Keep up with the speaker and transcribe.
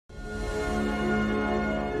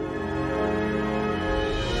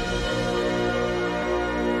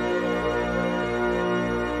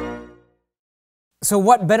So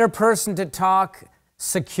what better person to talk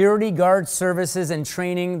security guard services and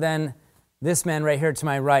training than this man right here to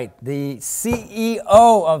my right, the CEO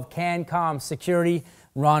of Cancom Security,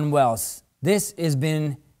 Ron Wells. This has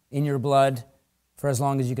been in your blood for as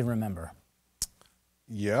long as you can remember.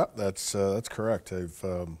 Yeah, that's correct.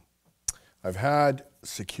 I've had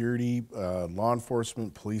security, law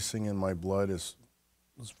enforcement, policing in my blood as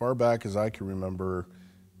far back as I can remember.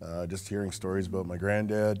 Just hearing stories about my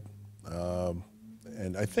granddad,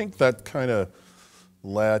 and I think that kind of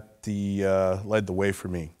led the way for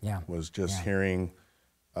me. Yeah. Was just hearing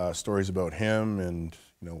stories about him, and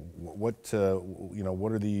what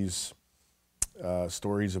are these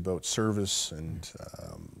stories about service, and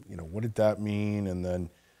what did that mean, and then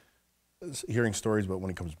hearing stories about when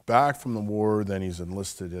he comes back from the war, then he's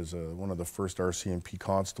enlisted as one of the first RCMP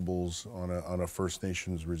constables on a First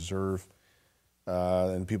Nations reserve,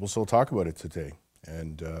 and people still talk about it today,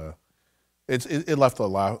 and it left a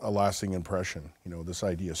lasting impression. This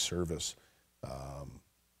idea of service.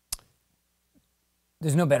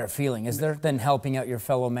 There's no better feeling, is there, than helping out your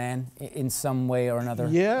fellow man in some way or another?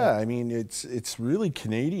 Yeah, I mean, it's really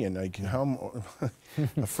Canadian. Like how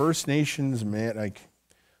a First Nations man. Like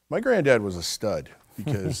my granddad was a stud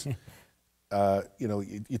because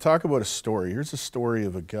you talk about a story. Here's a story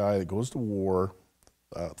of a guy that goes to war,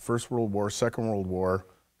 First World War, Second World War,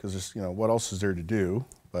 because what else is there to do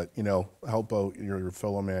but help out your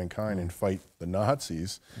fellow mankind and fight the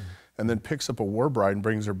Nazis, and then picks up a war bride and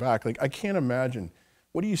brings her back. Like I can't imagine.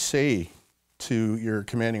 What do you say to your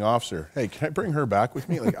commanding officer? Hey, can I bring her back with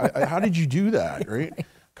me? Like, how did you do that, right?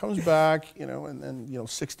 Comes back, and then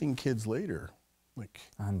 16 kids later, like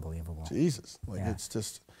unbelievable. Jesus, like it's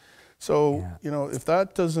just so. If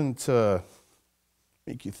that doesn't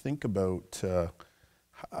make you think about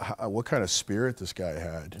what kind of spirit this guy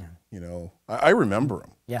had, I remember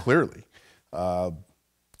him clearly.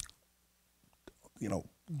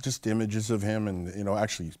 Just images of him, and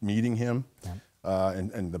actually meeting him. Yeah.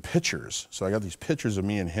 And the pictures. So I got these pictures of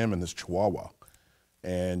me and him in this Chihuahua,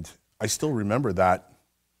 and I still remember that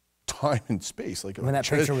time and space, like when that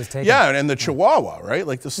picture was taken. Yeah, and the Chihuahua, right?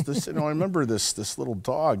 Like this. I remember this little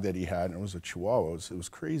dog that he had, and it was a Chihuahua. It was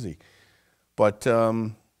crazy, but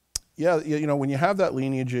when you have that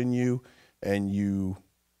lineage in you, and you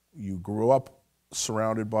grow up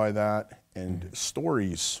surrounded by that, and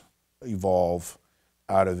stories evolve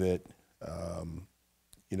out of it.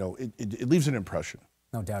 It leaves an impression.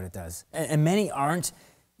 No doubt it does. And many aren't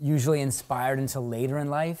usually inspired until later in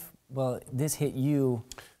life. Well, this hit you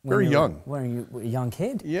when very young. When you were a young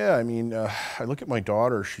kid? Yeah, I mean, I look at my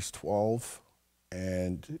daughter, she's 12,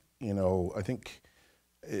 and, I think,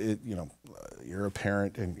 you're a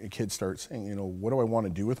parent and a kid starts saying, what do I want to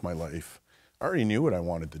do with my life? I already knew what I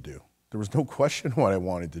wanted to do. There was no question what I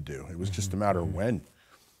wanted to do. It was just a matter of when,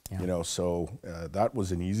 so that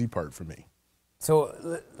was an easy part for me.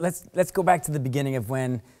 So let's go back to the beginning of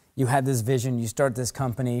when you had this vision, you start this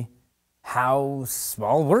company. How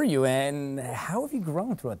small were you, and how have you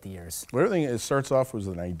grown throughout the years? Well, everything, it starts off with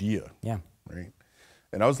an idea. Yeah. Right.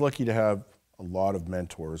 And I was lucky to have a lot of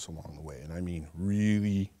mentors along the way, and I mean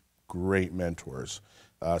really great mentors,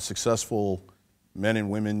 successful men and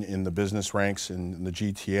women in the business ranks in the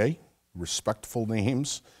GTA, respectful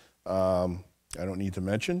names. I don't need to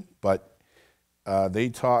mention, but they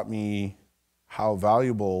taught me how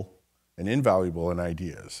valuable and invaluable an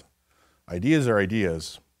idea is. Ideas are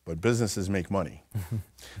ideas, but businesses make money.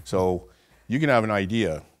 So you can have an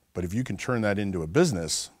idea, but if you can turn that into a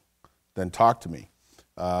business, then talk to me.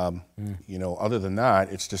 Other than that,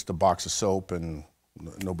 it's just a box of soap and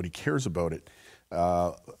nobody cares about it.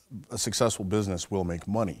 A successful business will make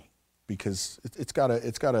money because it's got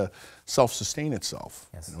to self-sustain itself.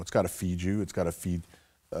 Yes. It's got to feed you. It's got to feed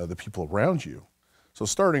the people around you. So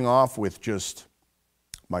starting off with just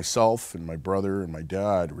myself and my brother and my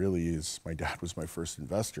dad my dad was my first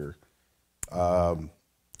investor.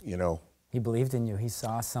 He believed in you. He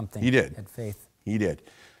saw something. He did. Had faith. He did.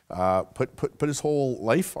 Put his whole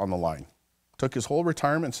life on the line. Took his whole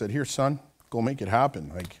retirement and said, "Here, son, go make it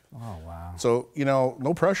happen." Like, oh wow. So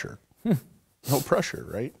no pressure, no pressure,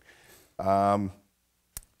 right?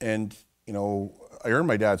 I earned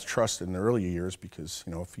my dad's trust in the early years because,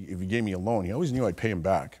 if he gave me a loan, he always knew I'd pay him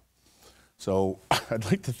back. So I'd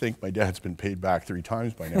like to think my dad's been paid back 3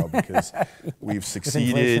 times by now because we've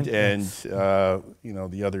succeeded. And,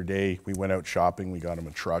 the other day we went out shopping, we got him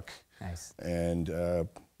a truck. Nice. And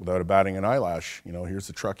without a batting an eyelash, here's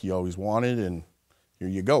the truck he always wanted, and here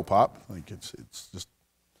you go, Pop. Like it's just,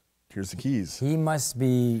 here's the keys. He must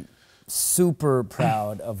be super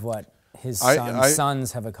proud of what his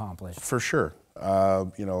sons have accomplished. For sure.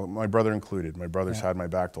 You know, my brother included. My brother's had my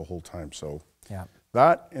back the whole time. So Yeah.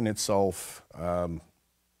 that in itself, the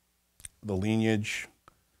lineage,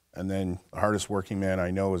 and then the hardest working man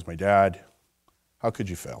I know is my dad. How could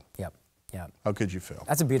you fail? Yep. Yeah. How could you fail?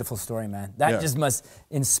 That's a beautiful story, man. That just must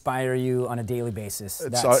inspire you on a daily basis.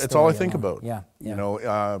 It's all I think about. Yeah. You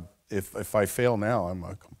know, if I fail now, I'm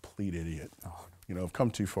a complete idiot. You know, I've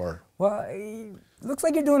come too far. Well, looks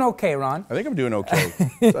like you're doing okay, Ron. I think I'm doing okay.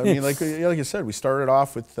 I mean, like I said, we started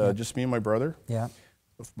off with just me and my brother. Yeah.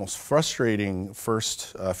 The most frustrating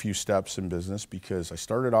first few steps in business, because I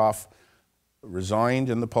started off, resigned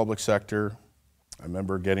in the public sector. I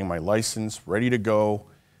remember getting my license, ready to go,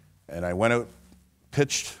 and I went out,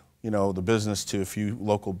 pitched, you know, the business to a few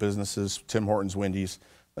local businesses, Tim Hortons, Wendy's.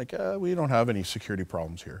 Like, we don't have any security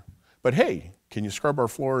problems here. But hey, can you scrub our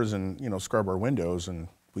floors and, you know, scrub our windows, and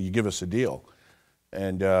will you give us a deal?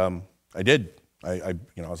 And I did. I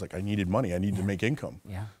was like, I needed money. I needed to make income.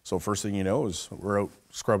 Yeah. So first thing you know is we're out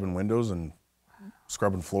scrubbing windows and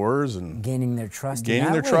scrubbing floors and gaining their trust.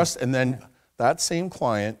 Gaining their trust. And then that same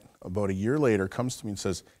client, about a year later, comes to me and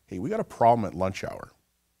says, hey, we got a problem at lunch hour.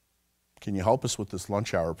 Can you help us with this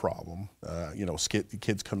lunch hour problem? You know,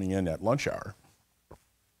 kids coming in at lunch hour.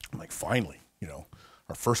 I'm like, finally, you know,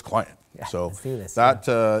 our first client. Yeah, so let's do this. That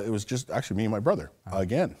it was just actually me and my brother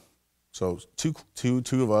again. So two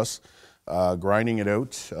of us grinding it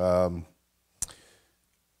out.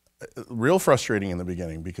 Real frustrating in the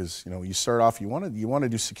beginning, because, you know, you start off, you want to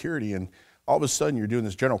do security, and all of a sudden you're doing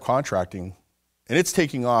this general contracting, and it's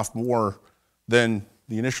taking off more than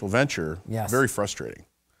the initial venture. Yes. Very frustrating.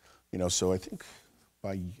 You know, so I think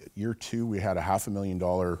by year 2 we had a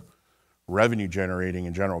 $500,000 revenue generating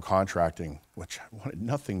in general contracting, which I wanted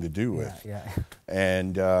nothing to do with. Yeah.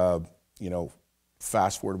 And you know,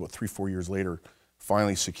 fast forward about 3-4 years later,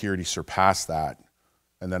 finally security surpassed that,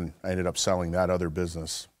 and then I ended up selling that other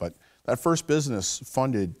business. But that first business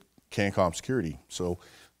funded Cancom Security. So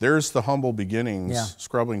there's the humble beginnings,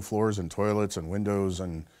 scrubbing floors and toilets and windows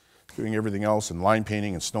and doing everything else, and line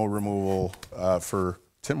painting and snow removal for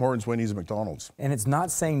Tim Hortons, Wendy's, and McDonald's. And it's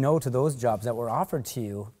not saying no to those jobs that were offered to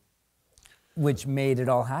you, which made it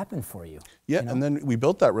all happen for you. Yeah, you know? and then we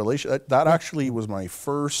built that relationship. That actually was my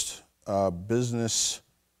first business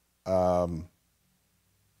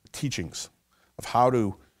teachings of how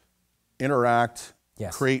to interact,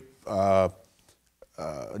 create,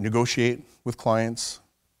 negotiate with clients,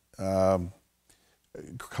 come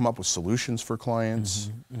up with solutions for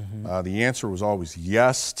clients. The answer was always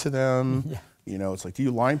yes to them. Yeah. You know, it's like, do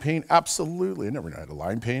you line paint? Absolutely. I never had a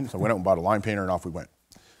line paint. So I went out and bought a line painter, and off we went.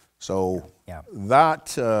 So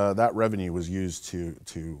that revenue was used to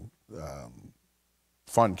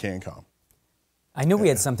fund Cancom. I knew we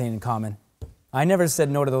had something in common. I never said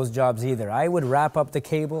no to those jobs either. I would wrap up the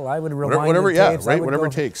cable. I would rewind whatever, the tapes. right, whatever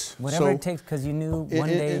it takes. Whatever it takes, because you knew one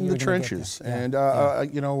day in you were the gonna trenches. get there.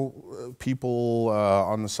 And you know, people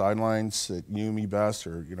on the sidelines that knew me best,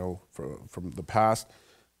 or, you know, from the past,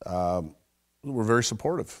 were very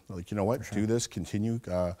supportive. Like, you know what, do this, continue,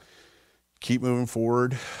 keep moving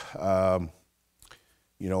forward. You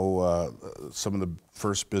know, some of the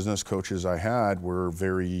first business coaches I had were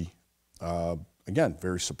very, again,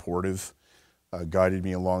 very supportive. Guided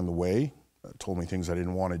me along the way, told me things I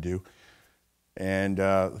didn't want to do. And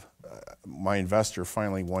my investor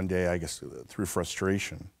finally one day, I guess through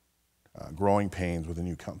frustration, growing pains with a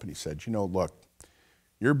new company, said, you know, look,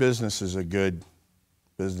 your business is a good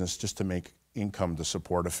business just to make income to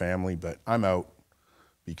support a family, but I'm out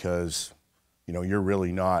because, you know, you're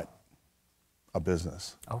really not a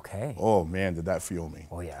business. Okay. Oh man, did that fuel me.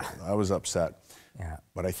 Oh yeah. I was upset. Yeah.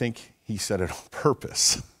 But I think he said it on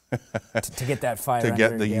purpose. to get that fire.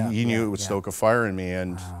 He knew it would stoke a fire in me,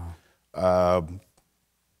 and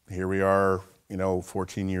here we are. You know,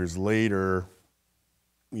 14 years later.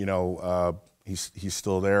 You know, he's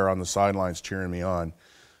still there on the sidelines cheering me on,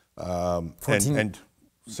 and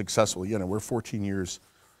successful. You know, we're 14 years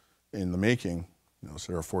in the making. You know,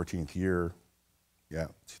 so our 14th year. Yeah,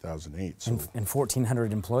 2008. So and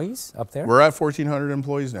 1,400 employees up there. We're at 1,400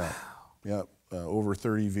 employees now. Yeah, over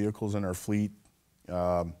 30 vehicles in our fleet.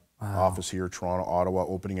 Office here, Toronto, Ottawa,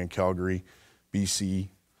 opening in Calgary, BC,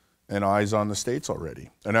 and eyes on the States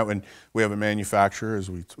already. And we have a manufacturer,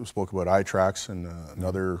 as we spoke about iTrax, and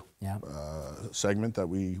another segment that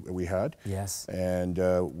we had. Yes. And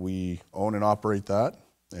we own and operate that,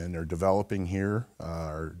 and they're developing here.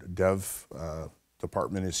 Our dev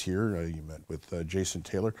department is here. You met with Jason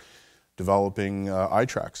Taylor, developing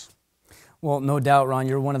iTrax. Well, no doubt, Ron,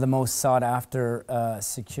 you're one of the most sought after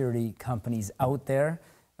security companies out there.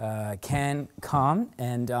 Cancom,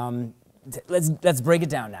 and let's break it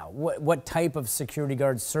down now. What type of security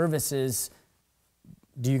guard services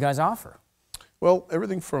do you guys offer? Well,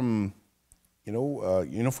 everything from,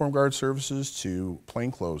 uniform guard services to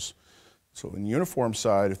plain clothes. So in the uniform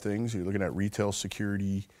side of things, you're looking at retail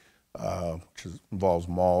security, which involves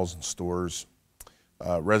malls and stores,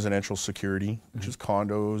 residential security, which is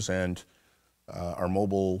condos, and our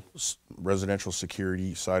mobile residential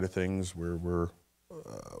security side of things, where we're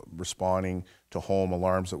responding to home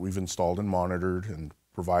alarms that we've installed and monitored, and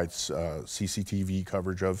provides CCTV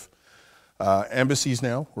coverage of embassies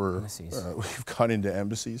now. We've gone into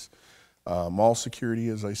embassies. Mall security,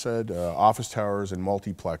 as I said, office towers, and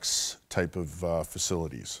multiplex type of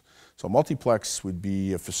facilities. So multiplex would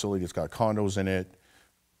be a facility that's got condos in it,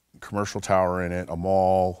 commercial tower in it, a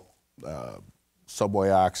mall, subway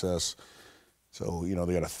access. So,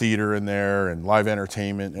 they got a theater in there and live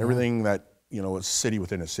entertainment, everything that, is city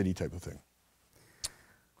within a city type of thing.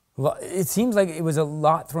 Well, it seems like it was a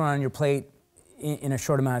lot thrown on your plate in a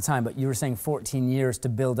short amount of time, but you were saying 14 years to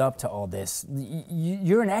build up to all this.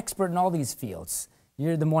 You're an expert in all these fields.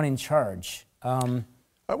 You're the one in charge. I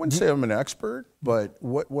wouldn't say I'm an expert, but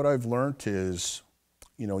what I've learned is,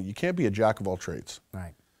 you can't be a jack of all trades.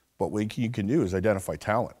 Right. But what you can do is identify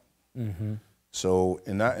talent. Mm-hmm. So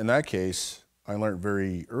in that case, I learned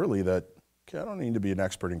very early that, okay, I don't need to be an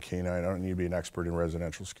expert in canine. I don't need to be an expert in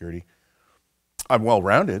residential security. I'm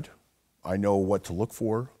well-rounded. I know what to look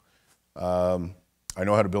for. I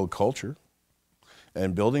know how to build culture,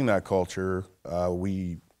 and building that culture,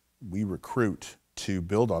 we recruit to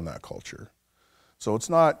build on that culture. So it's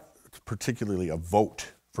not particularly a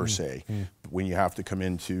vote per se when you have to come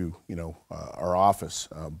into our office,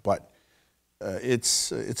 but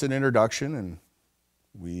it's an introduction, and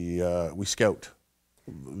we scout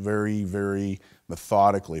very, very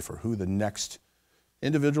methodically for who the next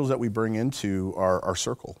individuals that we bring into our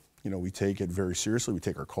circle. We take it very seriously. We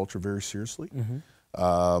take our culture very seriously.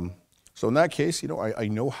 Mm-hmm. So in that case, I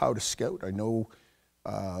know how to scout. I know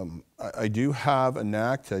I do have a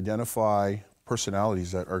knack to identify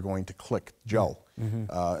personalities that are going to click, gel,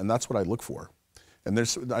 and that's what I look for. And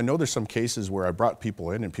I know there's some cases where I brought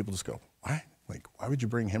people in and people just go, "Why? Like, why would you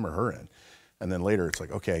bring him or her in?" And then later it's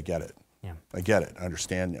like, "Okay, I get it. Yeah. I get it. I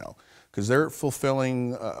understand now," because they're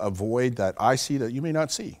fulfilling a void that I see that you may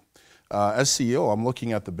not see. As CEO, I'm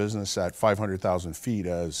looking at the business at 500,000 feet,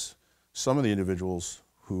 as some of the individuals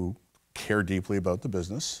who care deeply about the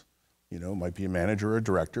business, might be a manager or a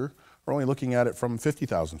director, are only looking at it from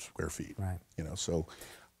 50,000 square feet. Right. So,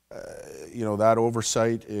 that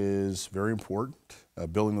oversight is very important.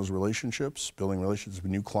 Building those relationships, building relationships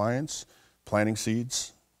with new clients, planting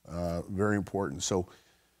seeds, very important. So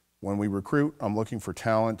when we recruit, I'm looking for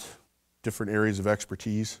talent, different areas of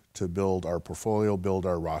expertise to build our portfolio, build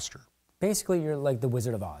our roster. Basically, you're like the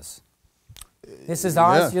Wizard of Oz. This is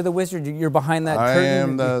Oz. Yeah. You're the wizard. You're behind that curtain. I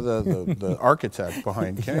am the architect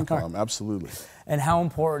behind Cancom. Absolutely. And how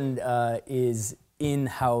important is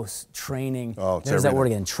in-house training? Oh, it's There's everything. That word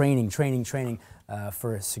again. Training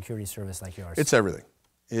for a security service like yours. It's everything.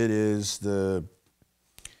 It is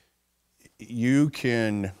you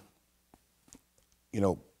can,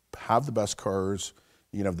 have the best cars.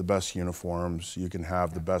 You can have the best uniforms. You can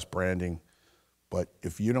have the best branding. But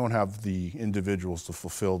if you don't have the individuals to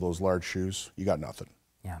fulfill those large shoes, you got nothing.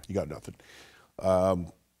 Yeah. You got nothing.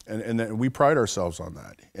 And then we pride ourselves on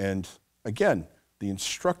that. And again, the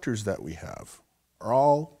instructors that we have are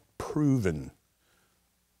all proven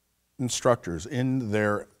instructors in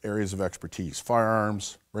their areas of expertise,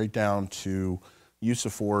 firearms, right down to use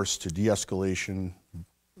of force, to de-escalation,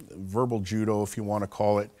 verbal judo, if you want to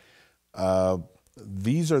call it.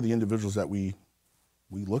 These are the individuals that we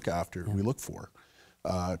look after, we look for.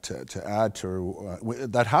 To add to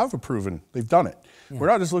that have a proven, they've done it. Yeah. We're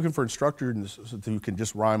not just looking for instructors who can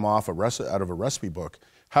just rhyme off out of a recipe book.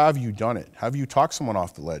 Have you done it? Have you talked someone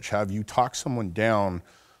off the ledge? Have you talked someone down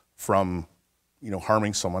from,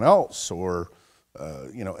 harming someone else? Or,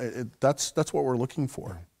 that's what we're looking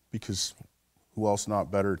for, because who else not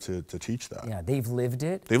better to teach that? Yeah, they've lived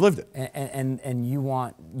it. They've lived it. And you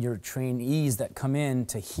want your trainees that come in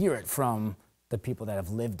to hear it from the people that have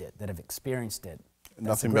lived it, that have experienced it.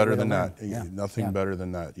 Nothing better than that. Yeah. Nothing better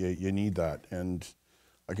than that. You need that. And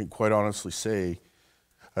I can quite honestly say,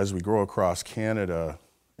 as we grow across Canada,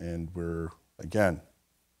 and we're, again,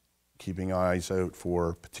 keeping eyes out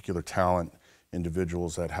for particular talent,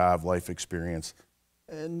 individuals that have life experience,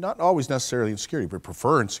 and not always necessarily in security, but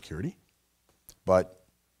prefer in security, but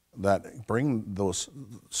that bring those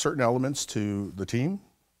certain elements to the team,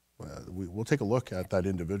 we'll take a look at that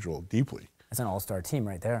individual deeply. It's an all-star team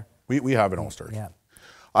right there. We have an all-star team. Yeah.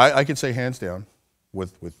 I could say hands down,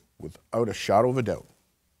 with without a shadow of a doubt,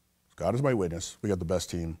 God is my witness, we got the best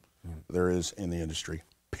team there is in the industry,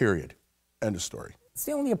 period. End of story. It's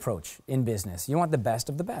the only approach in business. You want the best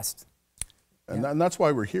of the best. And, and that's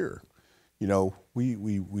why we're here. You know,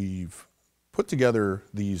 we've put together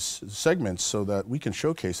these segments so that we can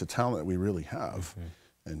showcase the talent that we really have.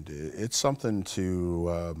 And it's something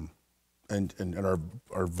to, and our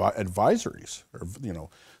advisories, or, you know,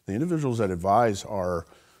 the individuals that advise our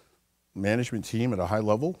management team at a high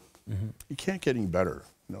level, you can't get any better,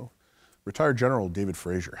 you know. Retired General David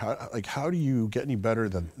Fraser, how do you get any better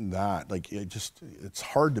than that? Like, it's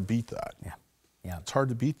hard to beat that. Yeah. It's hard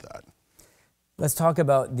to beat that. Let's talk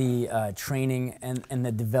about the training and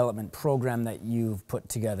the development program that you've put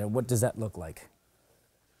together. What does that look like?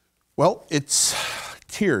 Well, it's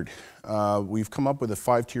tiered. We've come up with a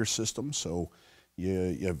 5-tier system. So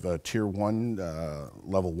you have tier 1,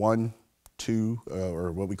 level 1, 2,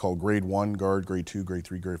 or what we call grade 1 guard, grade 2, grade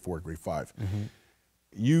 3, grade 4, grade 5.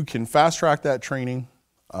 You can fast track that training,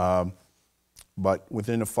 but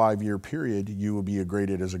within a 5-year period, you will be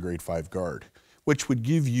graded as a grade 5 guard, which would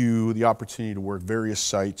give you the opportunity to work various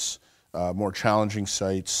sites, more challenging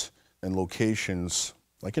sites and locations,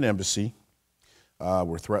 like an embassy,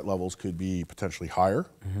 where threat levels could be potentially higher,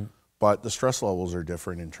 but the stress levels are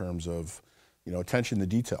different in terms of, you know, attention to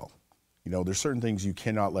detail. You know, there's certain things you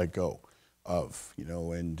cannot let go of, you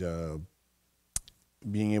know, and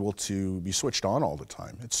being able to be switched on all the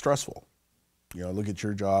time. It's stressful. You know, look at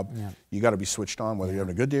your job. You got to be switched on whether you're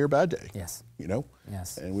having a good day or bad day. You know?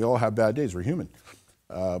 And we all have bad days. We're human.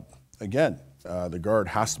 Again, the guard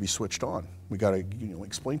has to be switched on. We got to, you know,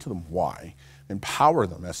 explain to them why, empower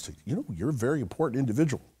them as to, you know, you're a very important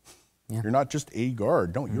individual. You're not just a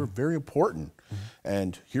guard. No, you're very important.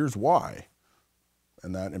 And here's why.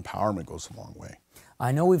 And that empowerment goes a long way.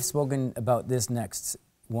 I know we've spoken about this next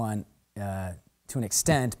one to an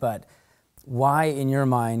extent, but why, in your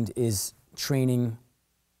mind, is training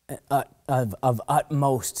of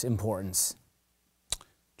utmost importance?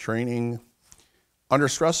 Training under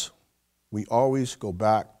stress, we always go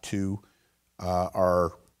back to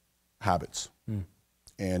our habits.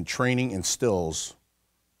 And training instills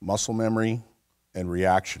muscle memory and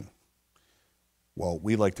reaction. Well,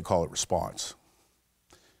 we like to call it response.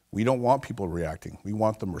 We don't want people reacting. We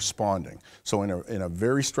want them responding. So in a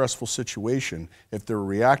very stressful situation, if they're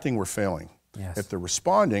reacting, we're failing. If they're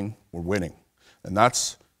responding, we're winning. And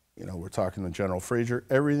that's, you know, we're talking to General Fraser,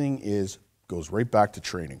 everything goes right back to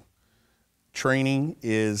training. Training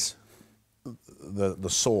is the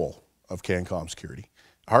soul of Cancom Security,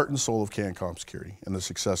 heart and soul of Cancom Security, and the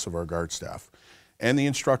success of our guard staff. And the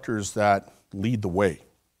instructors that lead the way.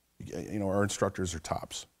 You know, our instructors are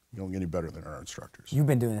tops. You don't get any better than our instructors. You've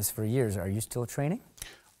been doing this for years. Are you still training?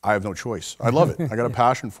 I have no choice. I love it. I got a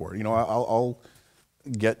passion for it. You know, I'll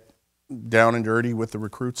get down and dirty with the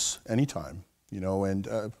recruits anytime. You know, and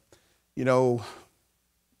you know,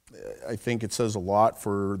 I think it says a lot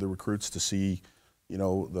for the recruits to see, you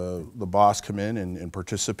know, the boss come in and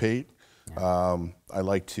participate. I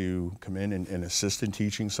like to come in and assist in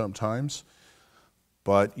teaching sometimes.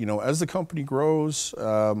 But, you know, as the company grows,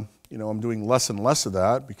 you know, I'm doing less and less of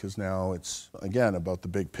that because now it's, again, about the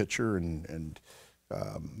big picture and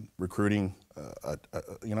recruiting,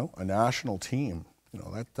 you know, a national team. You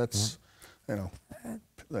know, that's, you know,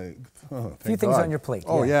 a few things on your plate.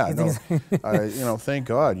 Oh, yeah. No, you know, thank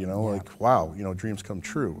God, you know, like, wow, you know, dreams come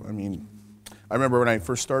true. I mean, I remember when I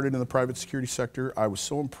first started in the private security sector, I was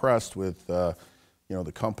so impressed with, you know,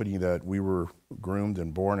 the company that we were groomed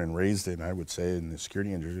and born and raised in, I would say, in the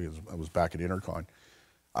security industry. I was back at Intercon.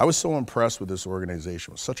 I was so impressed with this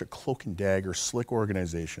organization. It was such a cloak and dagger, slick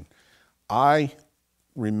organization. I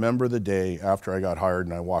remember the day after I got hired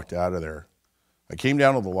and I walked out of there. I came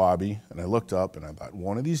down to the lobby and I looked up and I thought,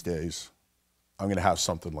 one of these days, I'm going to have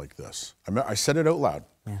something like this. I said it out loud,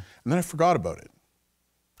 and then I forgot about it.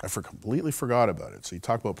 I completely forgot about it. So you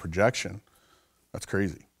talk about projection, that's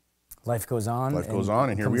crazy. Life goes on. Life goes on,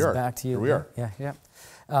 and here we are. Back to you. Here we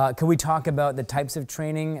are. Can we talk about the types of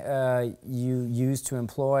training you use to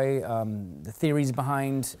employ, the theories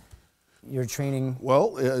behind your training?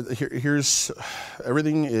 Well, here's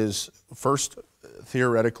everything is first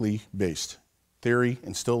theoretically based. Theory,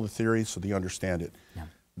 instill the theory so they understand it.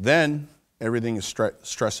 Then everything is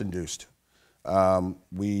stress induced.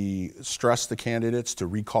 We stress the candidates to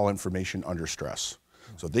recall information under stress.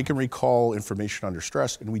 So they can recall information under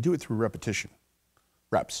stress, and we do it through repetition.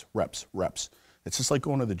 Reps, reps, reps. It's just like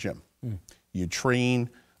going to the gym. You train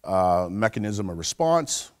mechanism of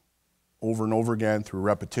response over and over again through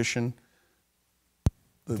repetition.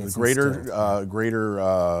 The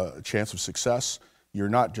greater chance of success. you're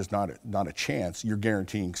not just not a chance, you're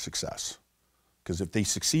guaranteeing success. Because if they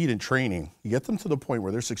succeed in training, you get them to the point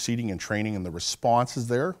where they're succeeding in training and the response is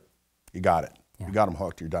there, you got it. Yeah. You got them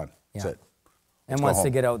hooked, you're done. That's it. And once they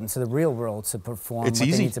get out into the real world to perform what they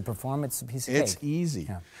need to perform, it's a piece of cake. It's easy.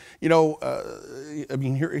 Yeah. You know, I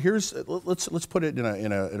mean, let's put it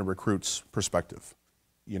in a recruit's perspective.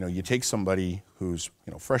 You know, you take somebody who's,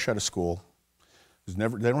 you know, fresh out of school, they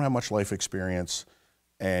don't have much life experience,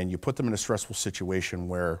 and you put them in a stressful situation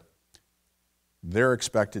where they're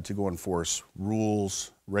expected to go enforce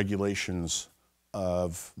rules, regulations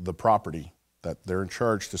of the property that they're in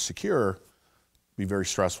charge to secure. Be very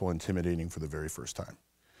stressful, intimidating for the very first time.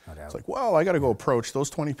 No doubt. It's like, well, I got to go approach those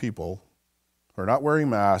 20 people who are not wearing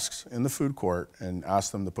masks in the food court and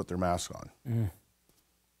ask them to put their mask on. Mm.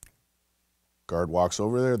 Guard walks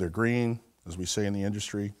over there, they're green, as we say in the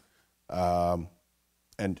industry, and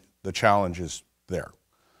the challenge is there.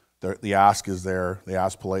 The ask is there, they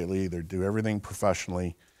ask politely, they do everything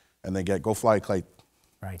professionally, and they get, go fly a kite.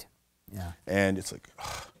 Right, yeah. And it's like,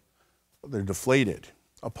 ugh, they're deflated.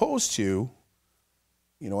 Opposed to,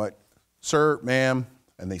 you know what, sir, ma'am,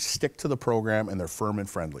 and they stick to the program and they're firm and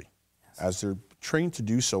friendly, yes, as they're trained to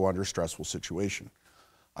do so under a stressful situation.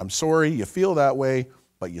 I'm sorry you feel that way,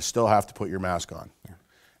 but you still have to put your mask on. Yeah.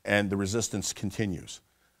 And the resistance continues.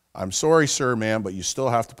 I'm sorry, sir, ma'am, but you still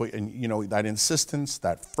have to put, and you know, that insistence,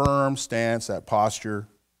 that firm stance, that posture,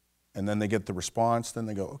 and then they get the response, then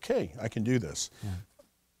they go, okay, I can do this.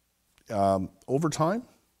 Yeah. Over time,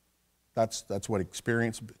 that's what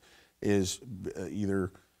experience is,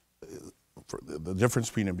 either for the difference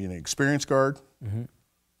between being an experienced guard mm-hmm.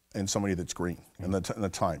 and somebody that's green mm-hmm. and the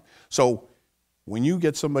time. So when you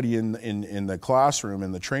get somebody in the classroom,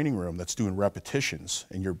 in the training room that's doing repetitions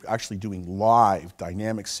and you're actually doing live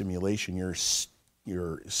dynamic simulation,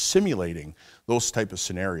 you're simulating those type of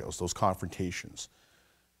scenarios, those confrontations.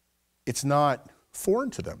 It's not foreign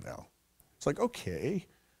to them now. It's like, okay,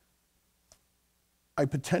 I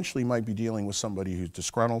potentially might be dealing with somebody who's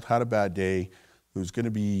disgruntled, had a bad day, who's going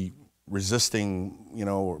to be resisting, you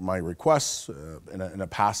know, my requests in a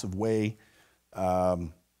passive way.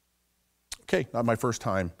 Okay, not my first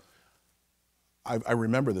time. I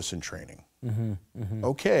remember this in training. Mm-hmm, mm-hmm.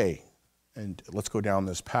 Okay, and let's go down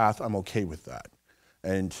this path. I'm okay with that.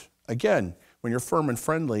 And again, when you're firm and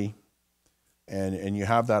friendly and you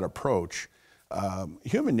have that approach,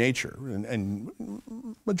 human nature, and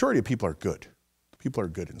majority of people are good. People are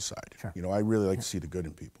good inside. Sure. You know, I really like to see the good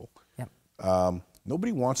in people. Yep.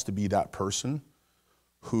 Nobody wants to be that person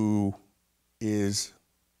who is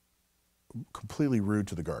completely rude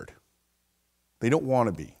to the guard. They don't want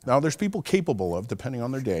to be. Now, there's people capable of, depending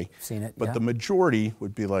on their day. Seen it, but yeah. The majority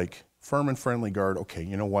would be like, firm and friendly guard. Okay,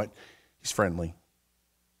 you know what? He's friendly.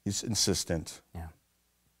 He's insistent. Yeah.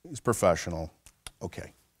 He's professional.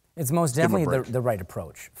 Okay. It's most definitely the right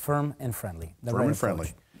approach. Firm and friendly. Firm and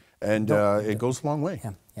friendly. And it goes a long way.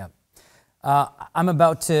 Yeah, yeah. I'm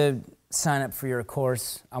about to sign up for your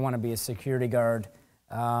course. I want to be a security guard.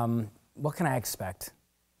 What can I expect?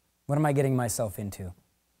 What am I getting myself into?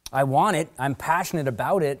 I want it. I'm passionate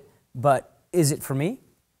about it, but is it for me?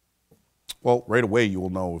 Well, right away you will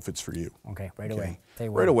know if it's for you. Okay, right away.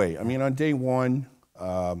 Right away. I mean, on day one,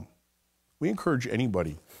 we encourage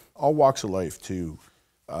anybody, all walks of life, to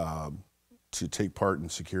take part in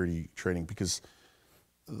security training, because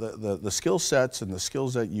the skill sets and the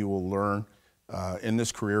skills that you will learn in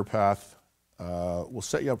this career path will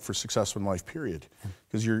set you up for success in life, period.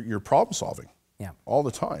 Because you're problem solving all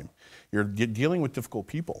the time. You're dealing with difficult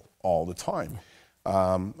people all the time.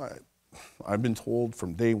 I've been told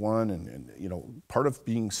from day one, and you know, part of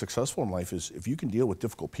being successful in life is if you can deal with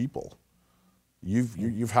difficult people,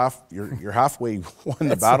 you're halfway won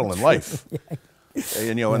the battle in life. And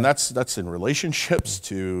you know, and that's in relationships,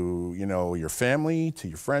 to, you know, your family, to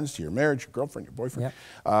your friends, to your marriage, your girlfriend, your boyfriend.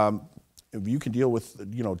 If you can deal with,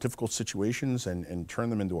 you know, difficult situations and turn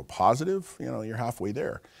them into a positive, you know, you're halfway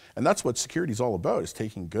there. And that's what security is all about, is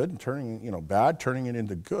taking good and turning, you know, bad, turning it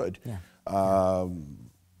into good.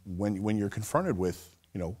 When you're confronted with,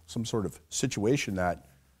 you know, some sort of situation that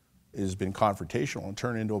has been confrontational, and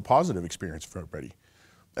turn it into a positive experience for everybody.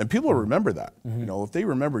 And people will remember that. Mm-hmm. You know, if they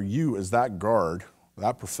remember you as that guard,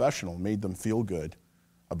 that professional made them feel good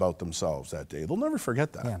about themselves that day, they'll never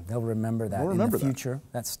forget that. Yeah, they'll remember that in the future.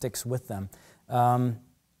 That sticks with them.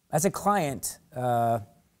 As a client,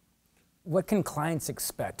 what can clients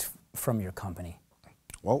expect from your company?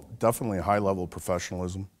 Well, definitely a high level of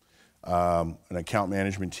professionalism, an account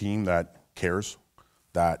management team that cares,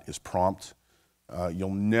 that is prompt.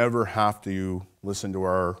 You'll never have to listen to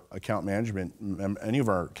our account management, any of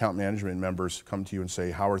our account management members come to you and say,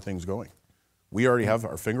 how are things going? we already have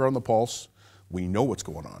our finger on the pulse. We know what's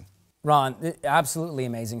going on. Ron, absolutely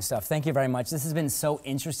amazing stuff. Thank you very much. This has been so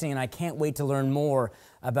interesting, and I can't wait to learn more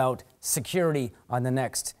about security on the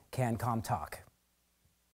next Cancom Talk.